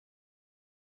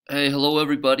Hey, hello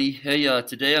everybody. Hey,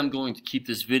 today I'm going to keep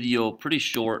this video pretty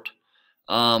short.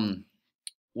 Um,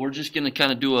 we're just going to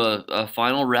kind of do a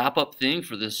final wrap-up thing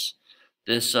for this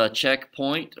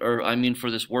checkpoint, or I mean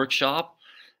for this workshop,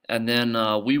 and then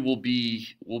we'll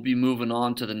be moving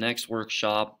on to the next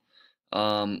workshop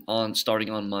on starting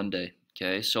on Monday.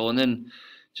 Okay, so and then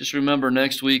just remember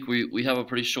next week we have a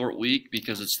pretty short week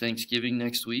because it's Thanksgiving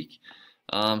next week.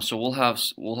 So we'll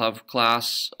have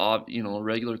class,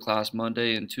 regular class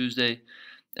Monday and Tuesday,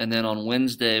 and then on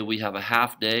Wednesday we have a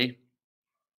half day.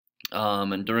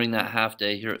 And during that half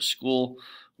day here at school,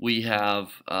 we have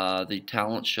the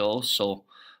talent show. So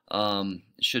it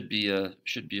should be a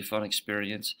fun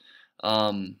experience,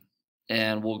 and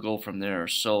we'll go from there.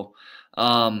 So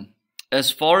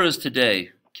as far as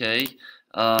today, okay,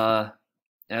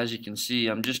 as you can see,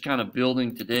 I'm just kind of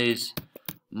building today's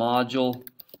module.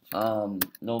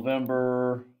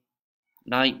 November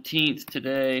 19th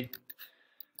today.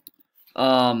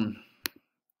 A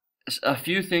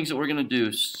few things that we're going to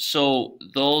do. So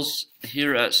those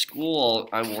here at school,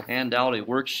 I will hand out a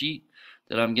worksheet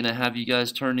that I'm going to have you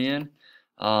guys turn in.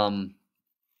 And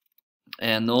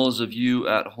those of you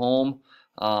at home,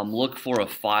 look for a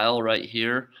file right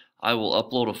here. I will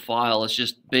upload a file. It's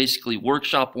just basically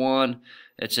workshop 1.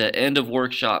 It's an end of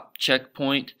workshop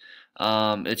checkpoint.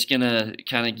 It's going to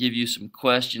kind of give you some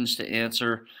questions to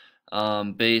answer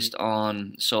based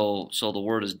on, so the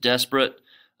word is desperate,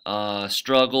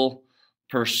 struggle,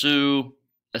 pursue,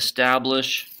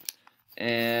 establish,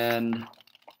 and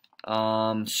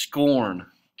scorn.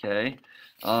 Okay,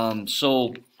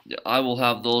 so I will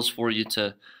have those for you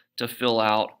to fill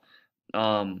out,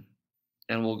 and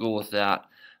we'll go with that.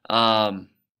 Other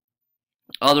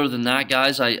than that,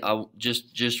 guys, I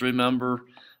just remember.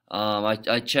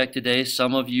 I checked today.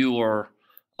 Some of you are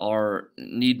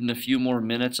needing a few more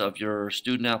minutes of your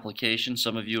student application.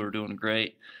 Some of you are doing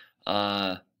great.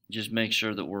 Just make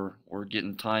sure that we're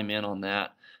getting time in on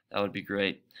that. That would be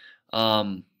great.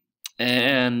 And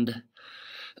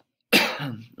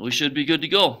we should be good to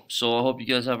go. So I hope you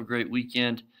guys have a great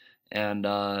weekend. And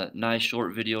nice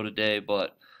short video today,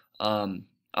 but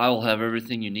I will have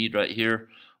everything you need right here.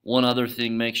 One other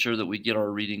thing, make sure that we get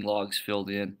our reading logs filled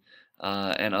in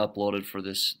and uploaded for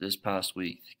this past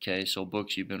week. Okay, so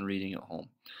books you've been reading at home.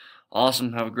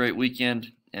 Awesome. Have a great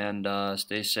weekend, and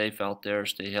stay safe out there.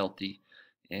 Stay healthy,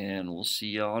 and we'll see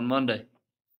you on Monday.